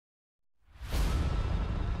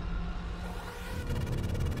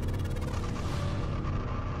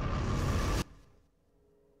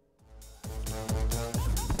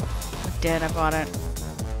did. I bought it.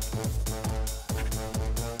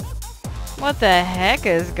 What the heck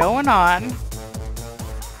is going on?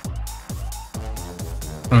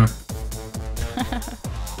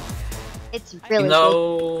 It's really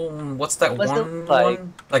what's that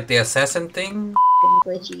one? Like the assassin thing?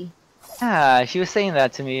 glitchy. Yeah, she was saying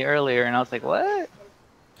that to me earlier, and I was like, what?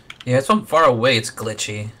 Yeah, it's from far away. It's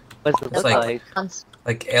glitchy. What's it look like?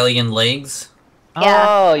 Like alien legs. Yeah.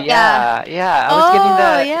 Oh, yeah. I was getting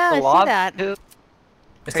that. Yeah, I see that. Too.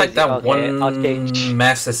 It's Crazy. like that Okay, I'll one change.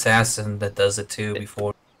 masked assassin that does it too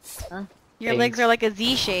before. Huh? Your legs are like a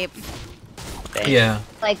Z shape. Thanks. Yeah.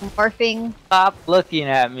 Like morphing. Stop looking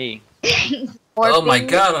at me. Oh my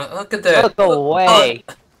god, look at that. Look away.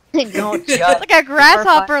 Don't judge. Like a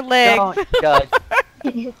grasshopper leg. Don't judge.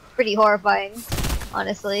 It's pretty horrifying,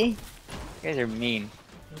 honestly. You guys are mean.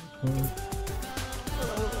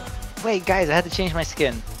 Wait, guys, I had to change my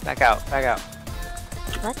skin. Back out.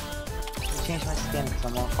 What? Change my skin because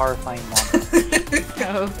I'm a horrifying monster.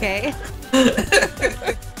 Okay.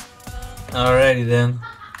 Alrighty then.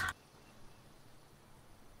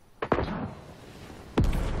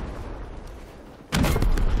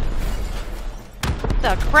 What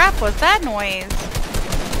the crap was that noise?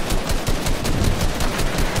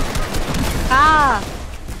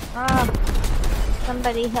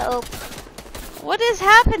 Somebody help. What is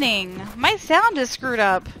happening? My sound is screwed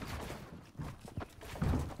up.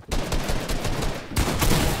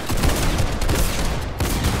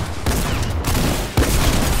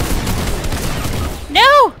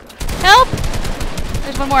 No! Help!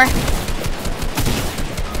 There's one more.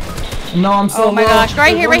 No, I'm so Oh my low. gosh,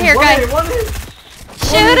 right here, guys.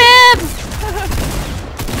 Shoot him!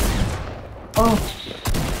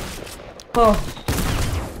 Oh.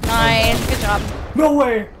 Nice, good job. No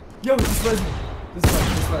way! Yo, just res.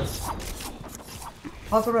 Just res.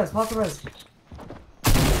 Pop the res.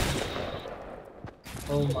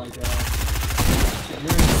 Oh my god.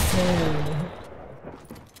 You're insane.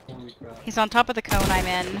 Holy crap. He's on top of the cone I'm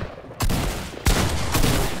in.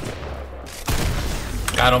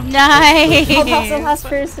 Got him. Nice! I'll pass the last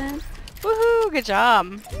person. Woohoo, good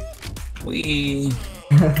job. Wee.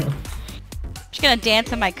 Just gonna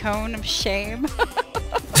dance in my cone of shame.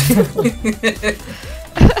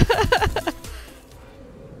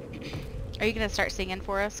 Are you gonna start singing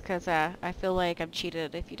for us? Cause I feel like I'm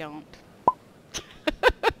cheated if you don't.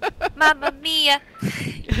 Mamma mia,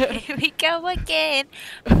 here we go again.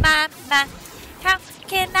 Mama, how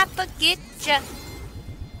can I forget ya?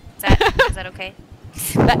 Is that okay?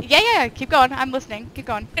 Yeah, keep going. I'm listening. Keep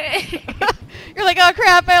going. You're like, oh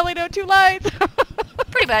crap, I only know 2 lines.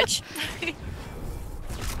 Pretty much.